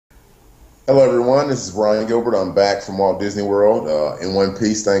Hello, everyone. This is Brian Gilbert. I'm back from Walt Disney World in one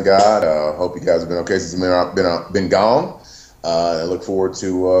piece. Thank God. Hope you guys have been okay since I've been gone. I look forward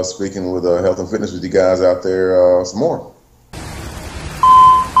to speaking with health and fitness with you guys out there some more.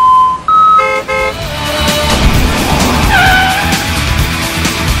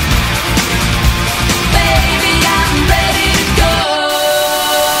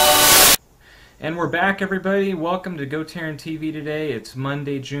 And we're back, everybody. Welcome to GoTarryn TV today. It's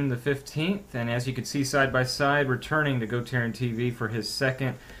Monday, June the 15th, and as you can see side by side, returning to GoTarryn TV for his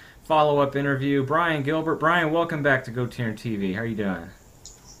second follow-up interview, Brian Gilbert. Brian, welcome back to GoTarryn TV. How are you doing?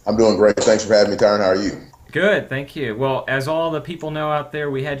 I'm doing great. Thanks for having me, Tyron. How are you? Good, thank you. Well, as all the people know out there,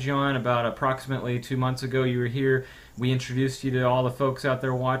 we had you on about approximately 2 months ago. You were here. We introduced you to all the folks out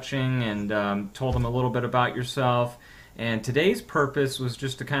there watching and told them a little bit about yourself. And today's purpose was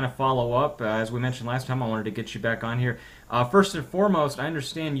just to kind of follow up. As we mentioned last time, I wanted to get you back on here. First and foremost, I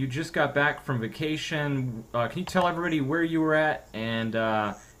understand you just got back from vacation. Can you tell everybody where you were at and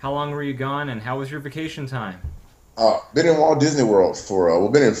how long were you gone and how was your vacation time? Been in Walt Disney World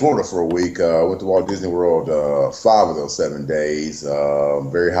been in Florida for a week. Went to Walt Disney World 5 of those 7 days.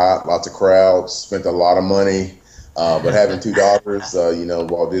 Very hot, lots of crowds, spent a lot of money. But having 2 daughters,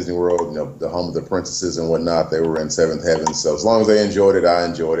 Walt Disney World, the home of the princesses and whatnot, they were in seventh heaven. So as long as they enjoyed it, I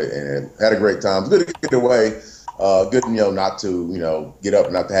enjoyed it and had a great time. It's good to get away. Good, not to, get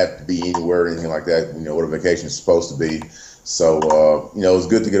up, not to have to be anywhere or anything like that, what a vacation is supposed to be. So, it was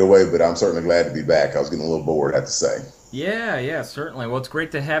good to get away, but I'm certainly glad to be back. I was getting a little bored, I have to say. Yeah, certainly. Well, it's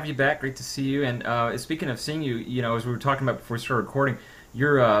great to have you back. Great to see you. And speaking of seeing you, as we were talking about before we started recording,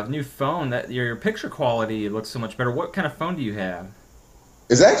 your new phone, your picture quality looks so much better. What kind of phone do you have?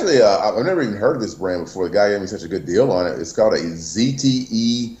 It's actually, I've never even heard of this brand before. The guy gave me such a good deal on it. It's called a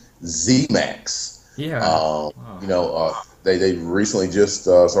ZTE Z Max. Yeah. Wow. They recently just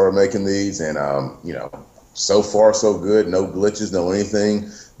started making these, and so far so good. No glitches, no anything.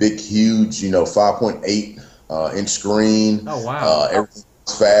 Big, huge, 5.8 inch screen. Oh wow. Everything's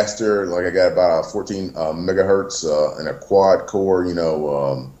faster. Like I got about a 14 megahertz and a quad core,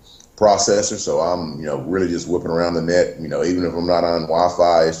 processor. So I'm, really just whipping around the net. Even if I'm not on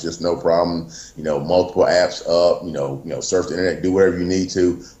Wi-Fi, it's just no problem. Multiple apps up. Surf the internet, do whatever you need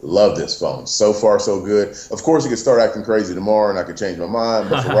to. Love this phone. So far, so good. Of course, it could start acting crazy tomorrow, and I could change my mind.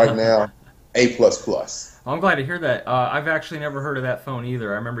 But for right now, A++. I'm glad to hear that. I've actually never heard of that phone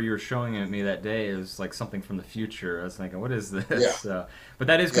either. I remember you were showing it me that day. It was like something from the future. I was thinking, what is this? Yeah. But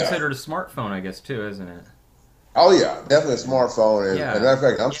that is considered a smartphone, I guess, too, isn't it? Oh yeah, definitely a smartphone. And, Yeah. and matter of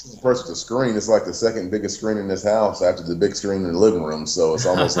fact, I'm the person with the screen. It's like the second biggest screen in this house after the big screen in the living room. So it's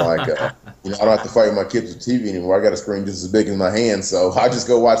almost like, I don't have to fight with my kids with TV anymore. I got a screen just as big as my hand, so I just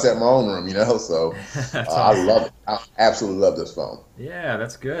go watch that in my own room. So I love it. I absolutely love this phone. Yeah,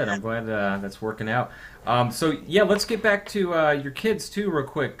 that's good. I'm glad that's working out. Let's get back to your kids too, real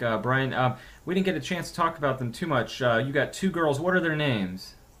quick, Brian. We didn't get a chance to talk about them too much. You got 2 girls. What are their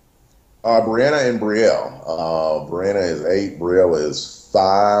names? Brianna and Brielle. Brianna is 8. Brielle is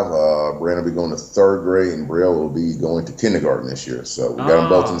 5. Brianna will be going to 3rd grade, and Brielle will be going to kindergarten this year. So we got them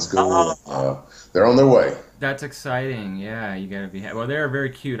both in school. They're on their way. That's exciting. Yeah, you gotta be. Well, they're very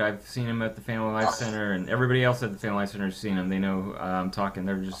cute. I've seen them at the Family Life Center, and everybody else at the Family Life Center has seen them. They know who I'm talking.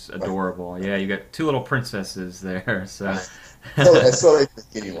 They're just adorable. Yeah, you got 2 little princesses there. So so they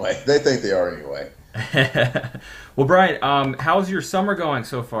think anyway. They think they are anyway. Well, Brian, how's your summer going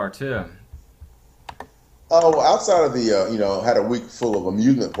so far, too? Well, outside of the, had a week full of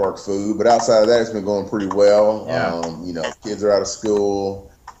amusement park food, but outside of that, it's been going pretty well. Yeah. Kids are out of school.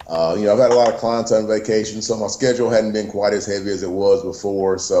 I've had a lot of clients on vacation, so my schedule hadn't been quite as heavy as it was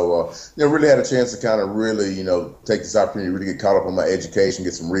before. So, really had a chance to kind of really, take this opportunity to really get caught up on my education,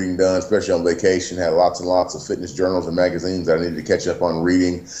 get some reading done, especially on vacation. Had lots and lots of fitness journals and magazines that I needed to catch up on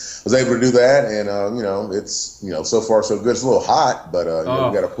reading. Was able to do that, and, it's, so far so good. It's a little hot, but,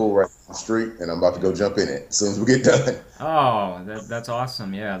 we got a pool right down the street, and I'm about to go jump in it as soon as we get done. Oh, that's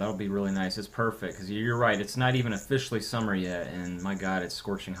awesome. Yeah, that'll be really nice. It's perfect, because you're right. It's not even officially summer yet, and my God, it's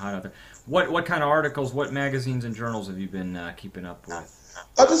scorching hot out there. What kind of articles, what magazines and journals have you been keeping up with?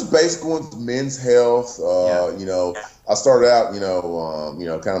 I just basically went to Men's Health. I started out,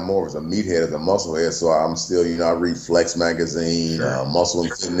 kind of more as a meathead, as a muscle head. So I'm still, I read Flex magazine, Sure. Muscle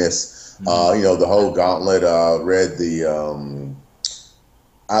and Fitness, Mhm. the whole gauntlet.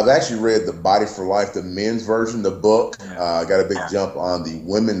 I've actually read the Body for Life, the men's version, the book. Yeah. I got a big jump on the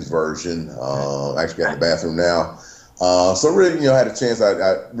women's version. Actually got in the bathroom now. So really, had a chance.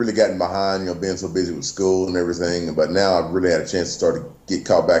 I really gotten behind, being so busy with school and everything. But now I've really had a chance to start to get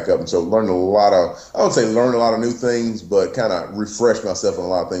caught back up, and so learned a lot of. I would say learn a lot of new things, but kind of refresh myself on a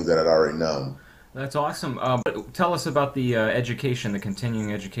lot of things that I'd already known. That's awesome. But tell us about the education, the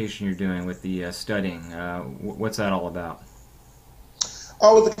continuing education you're doing with the studying. What's that all about?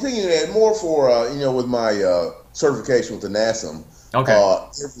 Oh, with the continuing ed, more for with my certification with the NASM. Okay.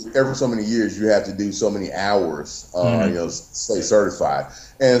 Every so many years, you have to do so many hours, Hmm. stay certified.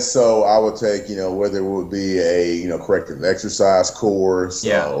 And so I would take, whether it would be a, corrective exercise course,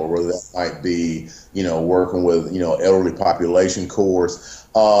 Yeah. or whether that might be, working with, elderly population course.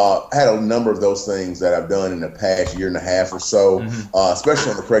 I had a number of those things that I've done in the past year and a half or so, Hmm.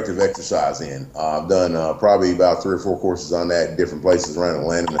 especially on the corrective exercise end. I've done probably about 3 or 4 courses on that in different places around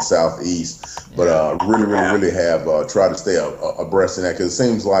Atlanta and the Southeast. But Yeah. really have tried to stay abreast in that because it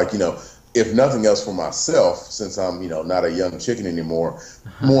seems like, if nothing else for myself, since I'm, not a young chicken anymore,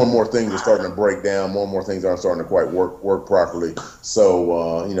 more and more things are starting to break down. More and more things aren't starting to quite work properly.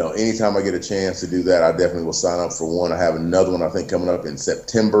 So, anytime I get a chance to do that, I definitely will sign up for one. I have another one I think coming up in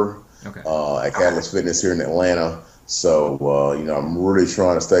September Okay. at Catalyst Fitness here in Atlanta. So, I'm really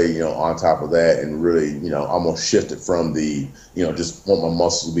trying to stay, on top of that and really, almost shift it from the, just want my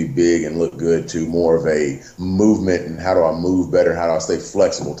muscles to be big and look good to more of a movement and how do I move better? How do I stay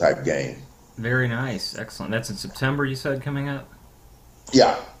flexible type game? Very nice. Excellent. That's in September, you said, coming up?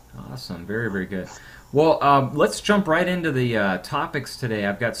 Yeah. Awesome. Very, very good. Well, let's jump right into the topics today.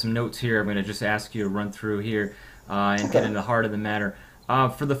 I've got some notes here. I'm going to just ask you to run through here and get Okay. into the heart of the matter.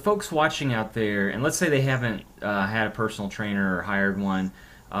 For the folks watching out there, and let's say they haven't had a personal trainer or hired one,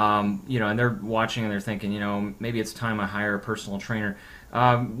 and they're watching and they're thinking, maybe it's time I hire a personal trainer.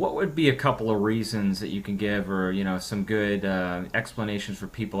 What would be a couple of reasons that you can give, or some good explanations for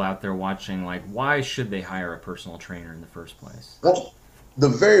people out there watching, like why should they hire a personal trainer in the first place? Well, the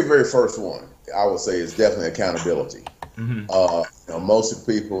very, very first one I would say is definitely accountability. Hmm. Most of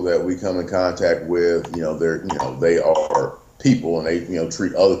the people that we come in contact with, they are people and they,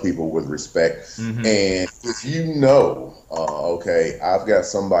 treat other people with respect. Hmm. And if okay, I've got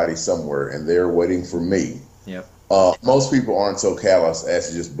somebody somewhere and they're waiting for me. Yep. Most people aren't so callous as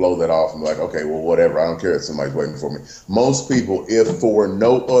to just blow that off and be like, okay, well, whatever. I don't care if somebody's waiting for me. Most people, if for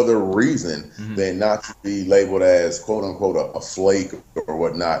no other reason Hmm. than not to be labeled as quote unquote a flake or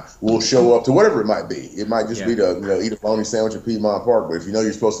whatnot, will show up to whatever it might be. It might just Yeah. be to eat a bologna sandwich at Piedmont Park. But if you know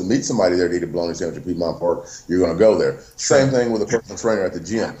you're supposed to meet somebody there to eat a bologna sandwich at Piedmont Park, you're going to go there. True. Same thing with a personal trainer at the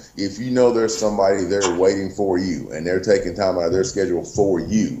gym. If you know there's somebody there waiting for you and they're taking time out of their schedule for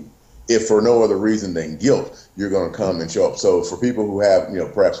you, if for no other reason than guilt, you're going to come and show up. So for people who have,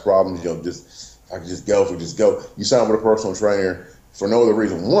 perhaps problems, just if I could just go, if we just go, you sign up with a personal trainer for no other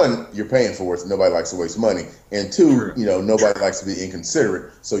reason. One, you're paying for it, so nobody likes to waste money, and two, True. nobody likes to be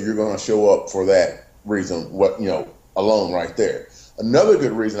inconsiderate. So you're going to show up for that reason. Alone right there. Another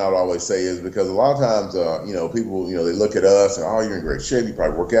good reason I would always say is because a lot of times, people, they look at us and, oh, you're in great shape, you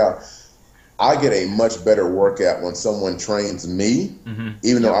probably work out. I get a much better workout when someone trains me, Hmm.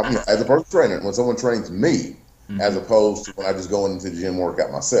 even though Yep. I'm, as a personal trainer, when someone trains me, as Hmm. opposed to when I just go into the gym and work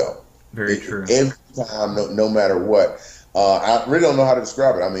out myself. Very true. Every time, no matter what. I really don't know how to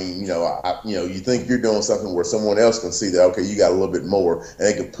describe it. I mean, you think you're doing something where someone else can see that, okay, you got a little bit more, and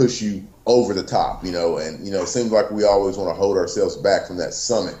they can push you over the top, and it seems like we always want to hold ourselves back from that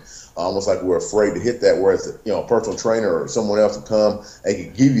summit, almost like we're afraid to hit that. Whereas, a personal trainer or someone else will come, they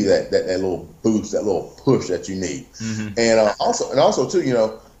can give you that little boost, that little push that you need, Hmm. and also too,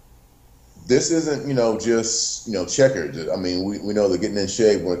 this isn't, just, checkers. I mean, we know that getting in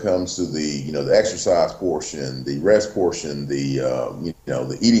shape when it comes to the exercise portion, the rest portion, the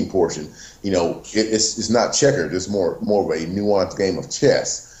eating portion, it's not checkered. It's more of a nuanced game of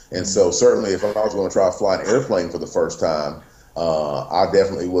chess. And Hmm. so certainly if I was going to try to fly an airplane for the first time, I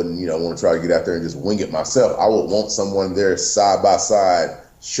definitely wouldn't, want to try to get out there and just wing it myself. I would want someone there side by side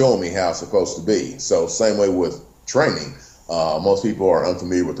showing me how it's supposed to be. So same way with training. Most people are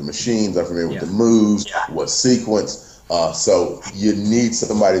unfamiliar with the machines, unfamiliar with Yeah. the moves, what sequence. So you need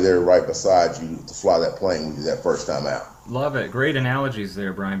somebody there right beside you to fly that plane with you that first time out. Love it. Great analogies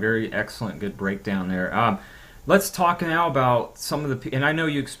there, Brian. Very excellent. Good breakdown there. Let's talk now about some of and I know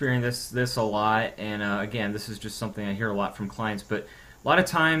you experience this a lot. And again, this is just something I hear a lot from clients. But a lot of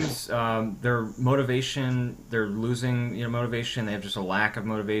times, their motivation, they're losing, motivation. They have just a lack of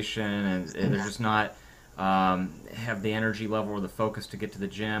motivation, and they're just not have the energy level or the focus to get to the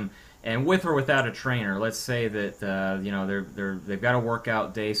gym. And with or without a trainer, let's say that they've got a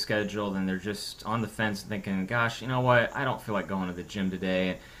workout day scheduled and they're just on the fence thinking, "Gosh, you know what? I don't feel like going to the gym today."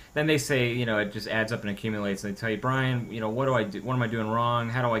 And then they say, it just adds up and accumulates. And they tell you, "Brian, what do I do? What am I doing wrong?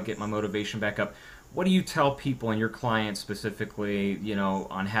 How do I get my motivation back up?" What do you tell people and your clients specifically,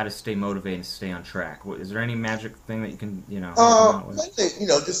 on how to stay motivated and stay on track? Is there any magic thing that you can, help them out I with? think,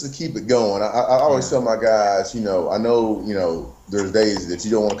 just to keep it going, I always Yeah. tell my guys, I know, there's days that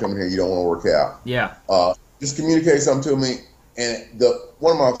you don't want to come in here, you don't want to work out. Yeah. Just communicate something to me. And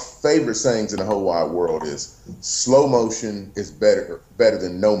one of my favorite sayings in the whole wide world is slow motion is better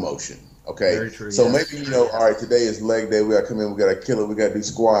than no motion. Okay. Very true. So Yes. maybe, all right, today is leg day. We got to come in, we got to kill it. We got to do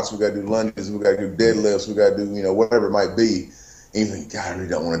squats. We got to do lunges. We got to do deadlifts. We got to do, whatever it might be. And you think, God, I really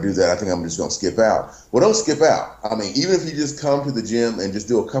don't want to do that. I think I'm just going to skip out. Well, don't skip out. I mean, even if you just come to the gym and just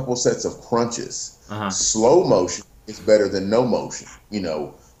do a couple sets of crunches, Uh huh. slow motion is better than no motion.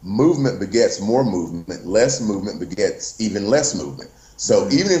 Movement begets more movement. Less movement begets even less movement. So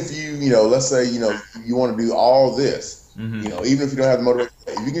Mm-hmm. even if let's say, you want to do all this, Mm-hmm. even if you don't have the motivation,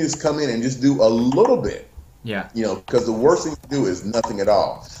 if you can just come in and just do a little bit, Yeah. because the worst thing to do is nothing at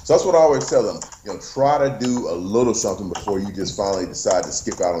all. So that's what I always tell them. Try to do a little something before you just finally decide to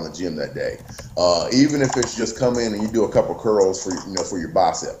skip out on the gym that day. Even if it's just come in and you do a couple curls for your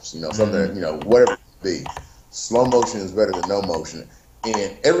biceps, something Mm-hmm. that, whatever it be. Slow motion is better than no motion.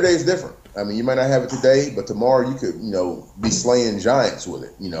 And every day is different. I mean, you might not have it today, but tomorrow you could, be slaying giants with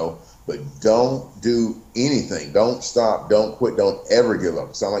it. But don't do anything. Don't stop. Don't quit. Don't ever give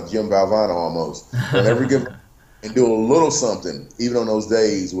up. Sound like Jim Valvano almost. Don't ever give up and do a little something, even on those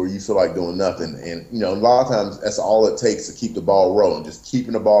days where you feel like doing nothing. And, a lot of times that's all it takes to keep the ball rolling, just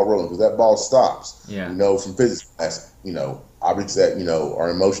keeping the ball rolling because that ball stops. Yeah. From physics class, objects that, are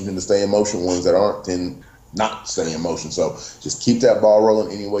in motion tend to stay in motion, ones that aren't tend not to stay in motion. So just keep that ball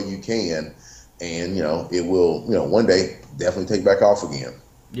rolling any way you can. And, it will, one day definitely take back off again.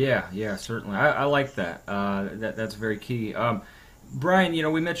 Yeah, yeah, certainly. I like that. That's very key.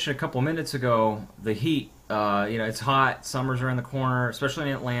 Brian, we mentioned a couple of minutes ago the heat. It's hot. Summers around the corner, especially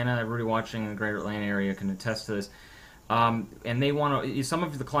in Atlanta. Everybody watching in the greater Atlanta area can attest to this. And they want to. Some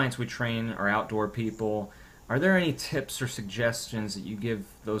of the clients we train are outdoor people. Are there any tips or suggestions that you give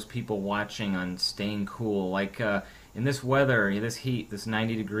those people watching on staying cool? Like in this weather, this heat, this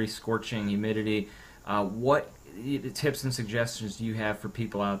 90-degree scorching humidity, what tips and suggestions do you have for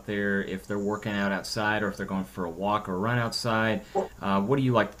people out there if they're working out outside or if they're going for a walk or run outside? What do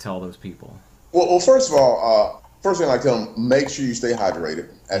you like to tell those people? Well, first of all, first thing I tell them, make sure you stay hydrated.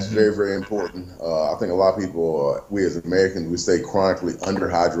 That's Mm-hmm. very, very important. I think a lot of people, we as Americans, we stay chronically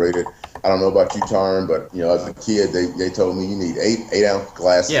underhydrated. I don't know about you, Tarn, but as a kid, they told me you need 8 ounce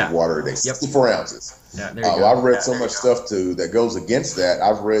glasses of Yeah. water a day, Yep. 64 ounces. Yeah, there you go. I've read so much stuff too that goes against that.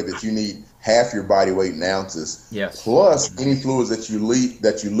 I've read that you need half your body weight in ounces, Yes. plus any fluids that you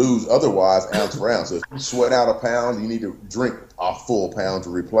lose otherwise, ounce for ounce. So if you sweat out a pound, you need to drink a full pound to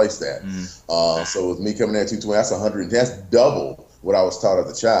replace that. So with me coming in at 220, that's 100. That's double what I was taught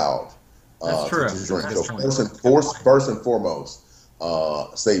as a child That's true. to drink. That's So true. first and foremost,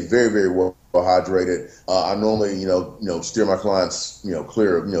 stay very, very well hydrated. I normally, steer my clients,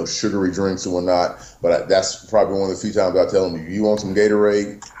 clear of, sugary drinks and whatnot. But that's probably one of the few times I tell them, if you want some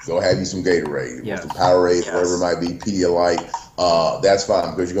Gatorade, go have you some Gatorade. Yes. Or some Powerade, whatever it might be, Pedialyte. That's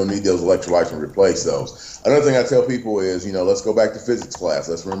fine because you're going to need those electrolytes and replace those. Another thing I tell people is, let's go back to physics class.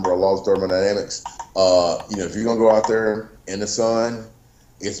 Let's remember our laws of thermodynamics. If you're going to go out there in the sun,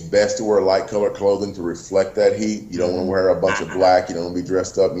 it's best to wear light colored clothing to reflect that heat. You don't want to wear a bunch of black. You don't want to be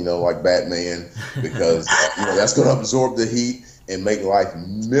dressed up, like Batman, because that's going to absorb the heat and make life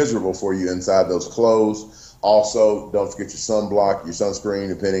miserable for you inside those clothes. Also, don't forget your sunblock, your sunscreen,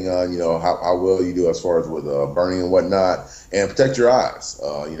 depending on how well you do as far as with burning and whatnot, and protect your eyes.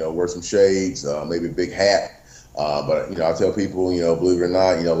 Wear some shades, maybe a big hat. But I tell people, believe it or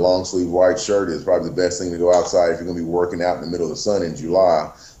not, long sleeve white shirt is probably the best thing to go outside if you're going to be working out in the middle of the sun in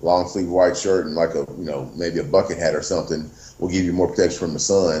July. Long sleeve white shirt and like maybe a bucket hat or something will give you more protection from the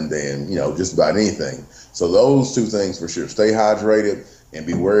sun than just about anything. So those two things for sure: stay hydrated and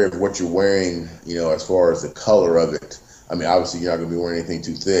be wary of what you're wearing. As far as the color of it. I mean, obviously you're not going to be wearing anything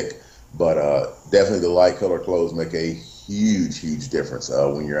too thick, but definitely the light color clothes make a huge difference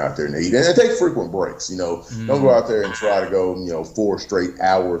when you're out there in the heat. And take frequent breaks. Don't go out there and try to go 4 straight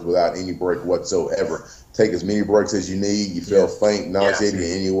hours without any break whatsoever. Take as many breaks as you need. You feel faint, nauseated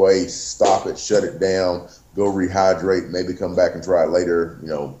in any way, stop it, shut it down, go rehydrate, maybe come back and try it later,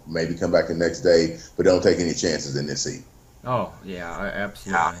 maybe come back the next day, but don't take any chances in this heat. Oh, yeah,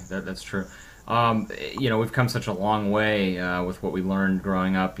 absolutely. That's true. We've come such a long way with what we learned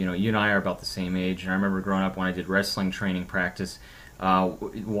growing up. You and I are about the same age, and I remember growing up when I did wrestling training practice.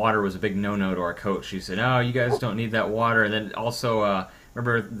 Water was a big no-no to our coach. He said, "Oh, you guys don't need that water." And then also,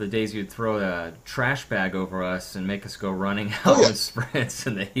 remember the days you'd throw a trash bag over us and make us go running Oh out yeah, in sprints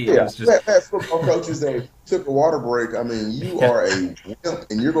in the heat. It yeah. was just, That football coaches that took a water break. I mean, you yeah, are a wimp,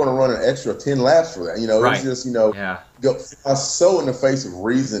 and you're going to run an extra 10 laps for that. It was right, just yeah. go so in the face of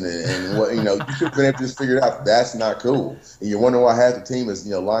reason and what you should have been able to just figure it out. That's not cool, and you're wondering why half the team is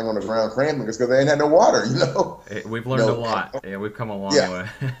lying on the ground cramping because they ain't had no water. We've You learned a know, lot. Yeah, we've come a long yeah.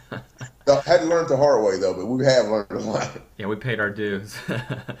 way. Had to learn it the hard way though, but we have learned a lot. Yeah, we paid our dues.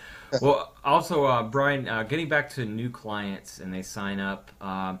 Well, also, Brian, getting back to new clients and they sign up,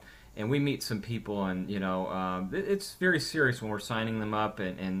 and we meet some people, and it's very serious when we're signing them up,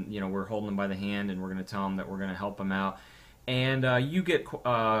 and we're holding them by the hand, and we're going to tell them that we're going to help them out. And you get,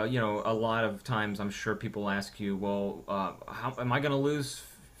 a lot of times, I'm sure people ask you, well, how am I going to lose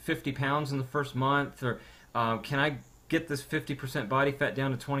 50 pounds in the first month, or can I get this 50% body fat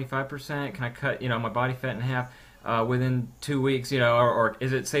down to 25%? Can I cut, my body fat in half within 2 weeks? Or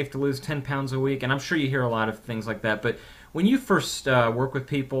is it safe to lose 10 pounds a week? And I'm sure you hear a lot of things like that. But when you first work with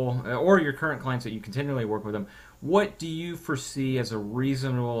people, or your current clients that you continually work with them, what do you foresee as a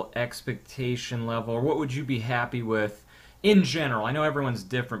reasonable expectation level, or what would you be happy with in general? I know everyone's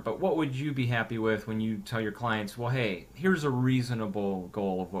different, but what would you be happy with when you tell your clients, well, hey, here's a reasonable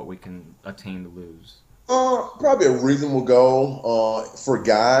goal of what we can attain to lose? Probably a reasonable goal for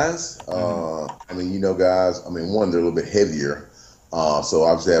guys. Mm-hmm. I mean, guys. I mean, one, they're a little bit heavier, so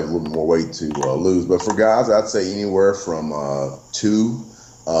obviously have a little bit more weight to lose. But for guys, I'd say anywhere from 2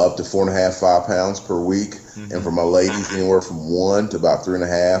 up to 4.5, 5 pounds per week, and Mm-hmm. for my ladies, anywhere from 1 to about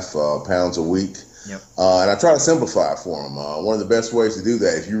 3.5 pounds a week. Yep. And I try to simplify it for them. One of the best ways to do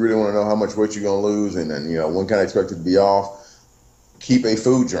that, if you really want to know how much weight you're going to lose, and then when kind of expect it to be off, keep a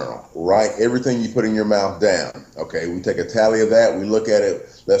food journal. Write everything you put in your mouth down. Okay, we take a tally of that. We look at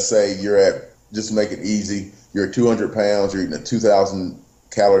it. Let's say you're at, just to make it easy, you're at 200 pounds. You're eating a 2,000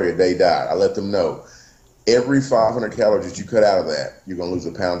 calorie a day diet. I let them know every 500 calories that you cut out of that, you're going to lose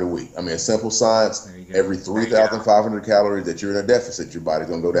a pound a week. I mean, it's simple science. There you go. Every 3,500 calories that you're in a deficit, your body's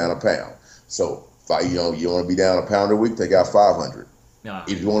going to go down a pound. So, you want to be down a pound a week, take out 500. Ah,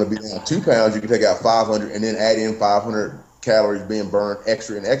 If you want to be down 2 pounds, you can take out 500 and then add in 500 calories being burned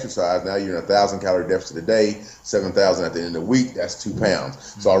extra in exercise. Now you're in 1,000 calorie deficit a day, 7,000 at the end of the week. That's 2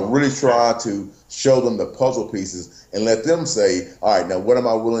 pounds. So I really try to show them the puzzle pieces and let them say, all right, now how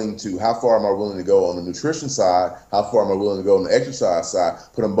far am I willing to go on the nutrition side? How far am I willing to go on the exercise side?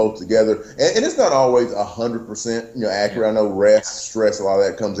 Put them both together. And it's not always 100%, yeah. accurate. I know rest, stress, a lot of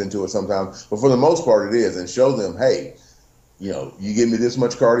that comes into it sometimes, but for the most part it is. And show them, hey, you give me this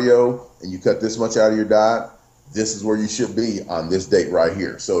much cardio and you cut this much out of your diet, this is where you should be on this date right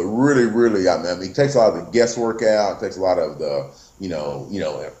here. So it really, really, I mean, it takes a lot of the guesswork out. It takes a lot of the,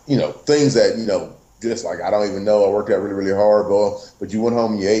 things that, just like, I don't even know. I worked out really, really hard, but you went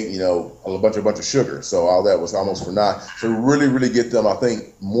home and you ate, a bunch of sugar. So all that was almost for naught. So really, really get them, I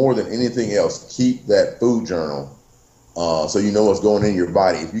think, more than anything else, keep that food journal. So you know what's going in your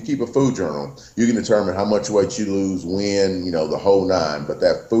body. If you keep a food journal, you can determine how much weight you lose, when, the whole nine. But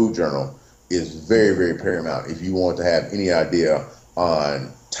that food journal is very, very paramount if you want to have any idea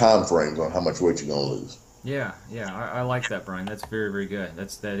on time frames on how much weight you're going to lose. Yeah, yeah, I like that, Brian. That's very, very good.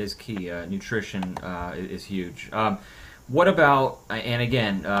 That is key. Nutrition is huge. What about, and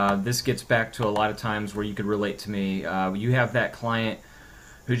again, this gets back to a lot of times where you could relate to me. You have that client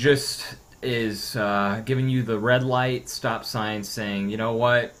who just is giving you the red light stop sign, saying, you know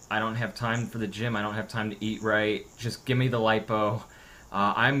what, I don't have time for the gym, I don't have time to eat right, just give me the lipo.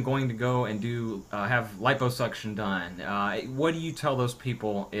 I'm going to go and have liposuction done. What do you tell those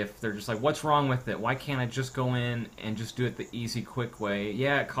people if they're just like, what's wrong with it? Why can't I just go in and just do it the easy, quick way?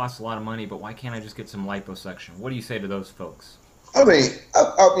 Yeah, it costs a lot of money, but why can't I just get some liposuction? What do you say to those folks? I mean,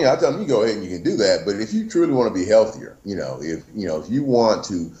 I tell them, you go ahead and you can do that. But if you truly want to be healthier, if you want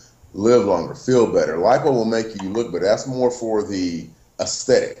to live longer, feel better, lipo will make you look better. That's more for the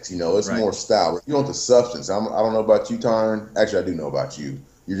aesthetics, it's Right. more style. If you want the substance, I don't know about you, Tyron. Actually, I do know about you.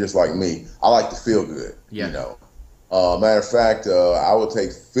 You're just like me. I like to feel good, Yes. Matter of fact, I would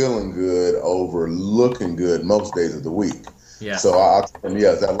take feeling good over looking good most days of the week. So Yes. I'll tell them,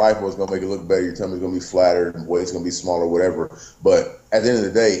 yes, that lipo is going to make it look better. Your tummy's going to be flatter, and weight's going to be smaller, whatever. But at the end of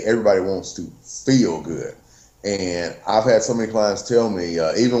the day, everybody wants to feel good. And I've had so many clients tell me,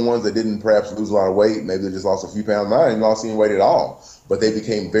 even ones that didn't perhaps lose a lot of weight, maybe they just lost a few pounds, I didn't lost any weight at all, but they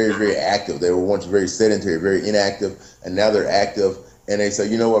became very, very active. They were once very sedentary, very inactive, and now they're active and they say,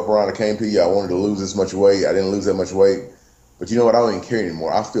 you know what, Brian, I came to you. I wanted to lose this much weight. I didn't lose that much weight, but you know what? I don't even care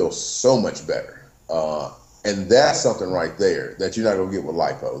anymore. I feel so much better. And that's something right there that you're not gonna get with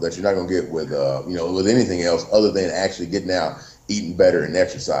lipo. That you're not gonna get with with anything else other than actually getting out, eating better, and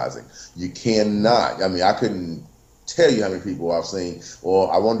exercising. You cannot. I mean, I couldn't tell you how many people I've seen. Well,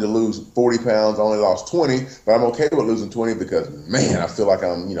 I wanted to lose 40 pounds, I only lost 20, but I'm okay with losing 20 because man, I feel like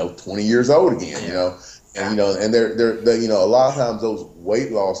I'm 20 years old again. And a lot of times those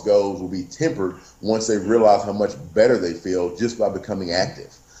weight loss goals will be tempered once they realize how much better they feel just by becoming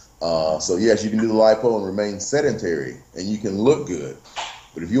active. So yes, you can do the lipo and remain sedentary, and you can look good.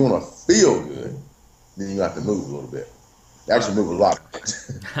 But if you want to feel good, then you have to move a little bit. Actually, move a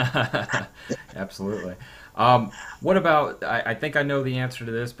lot. Absolutely. What about? I think I know the answer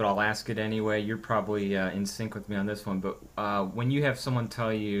to this, but I'll ask it anyway. You're probably in sync with me on this one. But when you have someone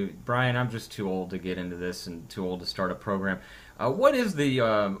tell you, Brian, I'm just too old to get into this and too old to start a program, what is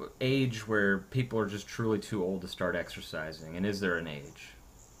the age where people are just truly too old to start exercising? And is there an age?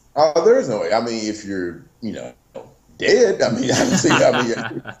 There is no way. I mean, if you're, dead, I mean, you're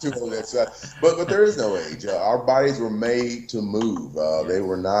too old to exercise. But there is no age. Our bodies were made to move. They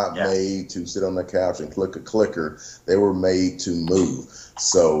were not made to sit on the couch and click a clicker. They were made to move.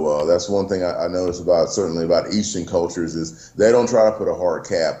 So that's one thing I noticed certainly about Eastern cultures is they don't try to put a hard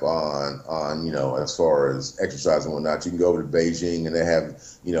cap on as far as exercise and whatnot. You can go over to Beijing and they have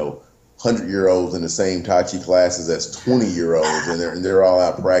 100-year-olds in the same Tai Chi classes as 20-year-olds, and they're all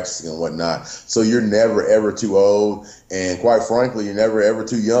out practicing and whatnot. So you're never ever too old, and quite frankly, you're never ever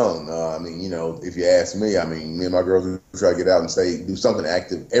too young. If you ask me, me and my girls we try to get out and do something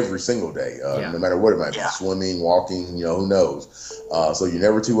active every single day, no matter what it might be, swimming, walking, who knows. So you're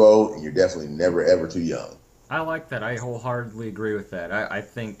never too old, and you're definitely never ever too young. I like that. I wholeheartedly agree with that. I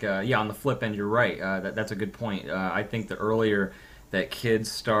think, on the flip end, you're right. That's a good point. I think the earlier that kids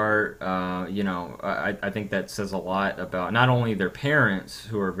start, I think that says a lot about not only their parents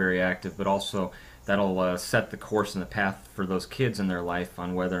who are very active, but also that'll set the course and the path for those kids in their life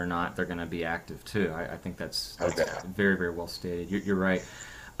on whether or not they're going to be active too. I think that's very, very well stated. You're right.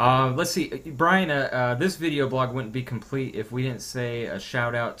 Let's see, Brian, this video blog wouldn't be complete if we didn't say a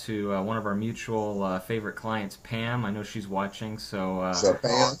shout out to one of our mutual favorite clients, Pam. I know she's watching, so... What's up,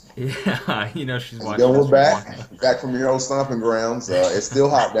 Pam? Yeah, she's watching. We're back from your old stomping grounds. It's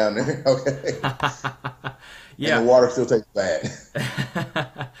still hot down there, okay? Yeah. And the water still tastes bad.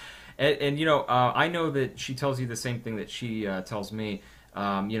 And I know that she tells you the same thing that she tells me.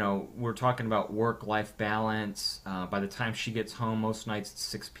 We're talking about work-life balance. By the time she gets home, most nights it's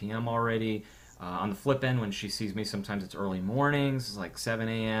 6 p.m. already. On the flip end, when she sees me, sometimes it's early mornings, it's like 7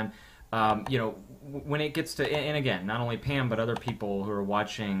 a.m. When it gets to, and again, not only Pam, but other people who are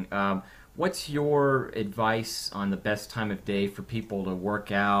watching, what's your advice on the best time of day for people to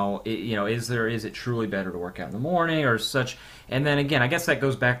work out? Is it truly better to work out in the morning or such? And then again, I guess that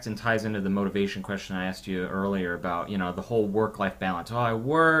goes back and ties into the motivation question I asked you earlier about, the whole work-life balance. Oh, I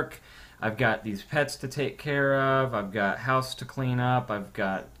work, I've got these pets to take care of, I've got house to clean up, I've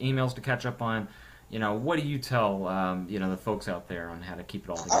got emails to catch up on. What do you tell, the folks out there on how to keep it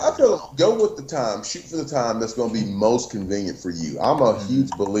all together? I feel go with the time, shoot for the time that's going to be most convenient for you. I'm a huge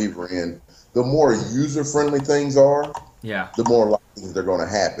believer in the more user-friendly things are, the more likely they're going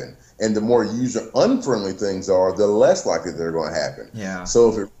to happen. And the more user-unfriendly things are, the less likely they're going to happen. Yeah. So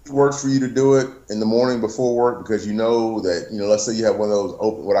if it really works for you to do it in the morning before work because you know that, let's say you have one of those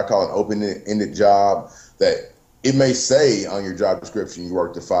what I call an open-ended job that it may say on your job description you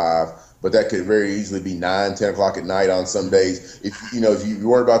work to 5, but that could very easily be 9, 10 o'clock at night on some days. If you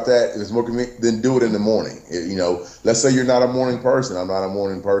worry about that, if it's more convenient, then do it in the morning. Let's say you're not a morning person. I'm not a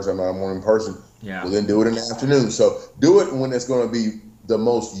morning person. Yeah. Well, then do it in the afternoon. So do it when it's going to be the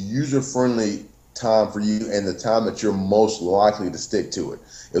most user-friendly time for you and the time that you're most likely to stick to it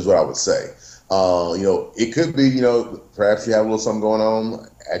is what I would say. It could be, perhaps you have a little something going on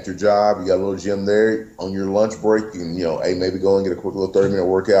at your job. You got a little gym there on your lunch break. You can, maybe go and get a quick little 30-minute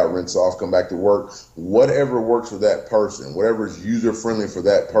workout, rinse off, come back to work. Whatever works for that person, whatever is user-friendly for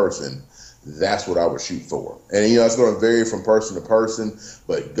that person, that's what I would shoot for. And, it's going to vary from person to person,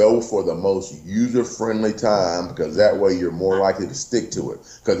 but go for the most user-friendly time because that way you're more likely to stick to it.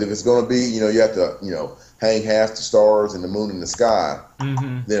 Because if it's going to be, you have to, hang half the stars and the moon in the sky,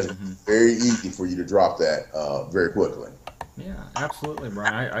 then it's very easy for you to drop that very quickly. Yeah, absolutely,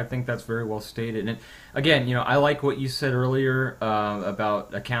 Brian. I think that's very well stated. And again, I like what you said earlier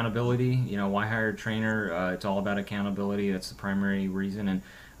about accountability. Why hire a trainer? It's all about accountability. That's the primary reason.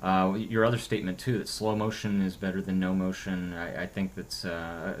 And your other statement too, that slow motion is better than no motion. I think that's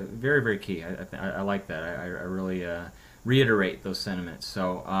very, very key. I like that. I really reiterate those sentiments.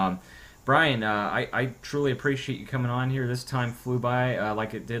 So, Brian, I truly appreciate you coming on here. This time flew by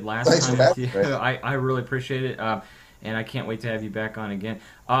like it did last Thanks time for with having you. me, man. I really appreciate it. And I can't wait to have you back on again.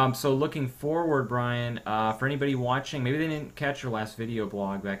 So looking forward, Brian, for anybody watching, maybe they didn't catch your last video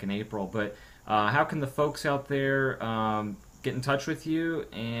blog back in April, but how can the folks out there get in touch with you?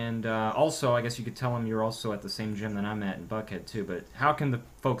 And also, I guess you could tell them you're also at the same gym that I'm at in Buckhead too. But how can the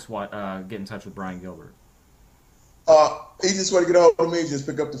folks get in touch with Brian Gilbert? Easiest way to get hold of me is just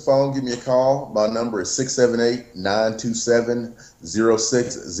pick up the phone, give me a call. My number is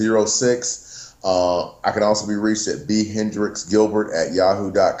 678-927-0606. I can also be reached at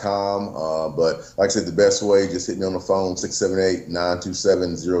bhendricksgilbert@yahoo.com. But like I said, the best way, just hit me on the phone,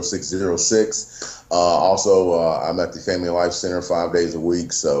 678-927-0606. I'm at the Family Life Center 5 days a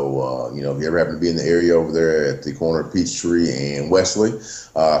week. So, if you ever happen to be in the area over there at the corner of Peachtree and Wesley,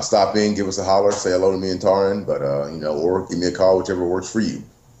 stop in, give us a holler, say hello to me and Taryn, but, or give me a call, whichever works for you.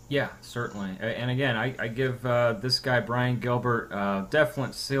 Yeah, certainly. And again, I give this guy, Brian Gilbert,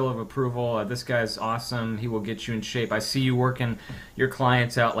 definite seal of approval. This guy's awesome. He will get you in shape. I see you working your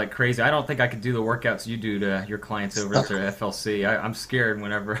clients out like crazy. I don't think I could do the workouts you do to your clients over at their FLC. I'm scared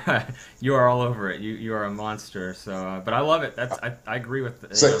whenever you are all over it. You are a monster. So, but I love it. I agree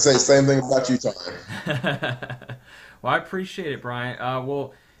with Say same thing about you, Taryn. Well, I appreciate it, Brian.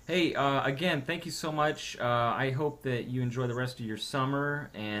 Hey, again, thank you so much. I hope that you enjoy the rest of your summer,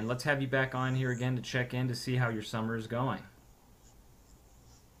 and let's have you back on here again to check in to see how your summer is going.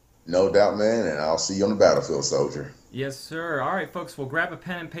 No doubt, man, and I'll see you on the battlefield, soldier. Yes, sir. All right, folks, we'll grab a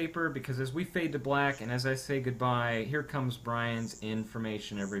pen and paper because as we fade to black and as I say goodbye, here comes Brian's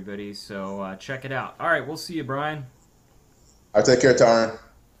information, everybody. So check it out. All right, we'll see you, Brian. All right, take care, Taryn.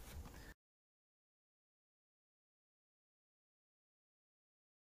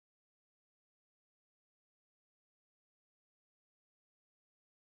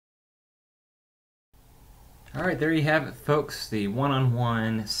 All right, there you have it, folks. The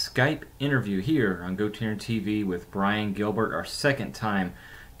one-on-one Skype interview here on GoTarryn TV with Brian Gilbert, our second time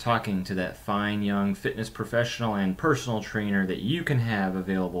talking to that fine young fitness professional and personal trainer that you can have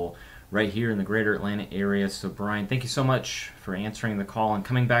available right here in the greater Atlanta area. So, Brian, thank you so much for answering the call and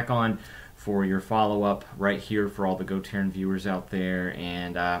coming back on for your follow-up right here for all the GoTarryn viewers out there.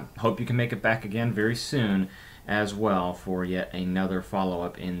 And hope you can make it back again very soon as well for yet another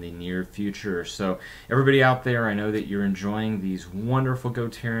follow-up in the near future. So everybody out there, I know that you're enjoying these wonderful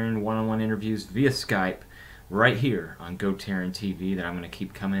GoTarryn one-on-one interviews via Skype right here on GoTarryn TV that I'm going to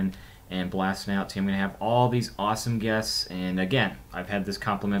keep coming and blasting out to you. I'm going to have all these awesome guests, and again, I've had this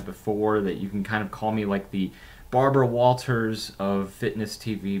compliment before that you can kind of call me like the Barbara Walters of fitness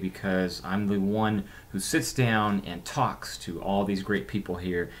TV because I'm the one who sits down and talks to all these great people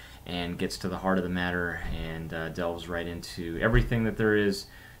here and gets to the heart of the matter and delves right into everything that there is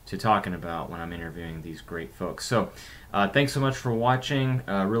to talking about when I'm interviewing these great folks. So thanks so much for watching.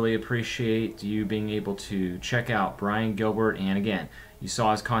 Really appreciate you being able to check out Brian Gilbert. And again, you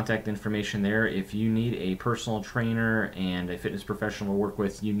saw his contact information there. If you need a personal trainer and a fitness professional to work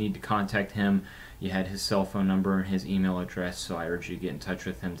with, you need to contact him. You had his cell phone number, his email address, so I urge you to get in touch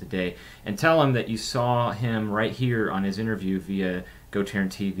with him today and tell him that you saw him right here on his interview via GoTarryn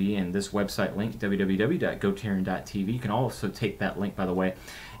TV and this website link, www.gotarryn.tv. You can also take that link, by the way,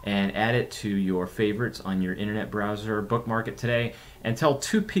 and add it to your favorites on your internet browser, bookmark it today, and tell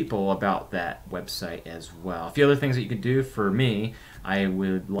 2 people about that website as well. A few other things that you could do for me, I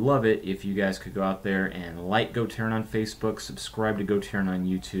would love it if you guys could go out there and like GoTarryn on Facebook, subscribe to GoTarryn on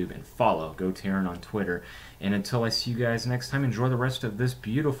YouTube, and follow GoTarryn on Twitter. And until I see you guys next time, enjoy the rest of this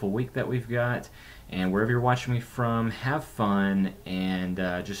beautiful week that we've got. And wherever you're watching me from, have fun and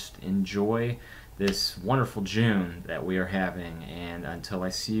just enjoy this wonderful June that we are having. And until I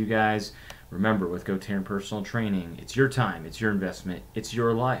see you guys, remember, with GoTarryn Personal Training, it's your time, it's your investment, it's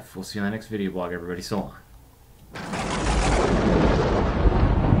your life. We'll see you on the next video blog, everybody. So long.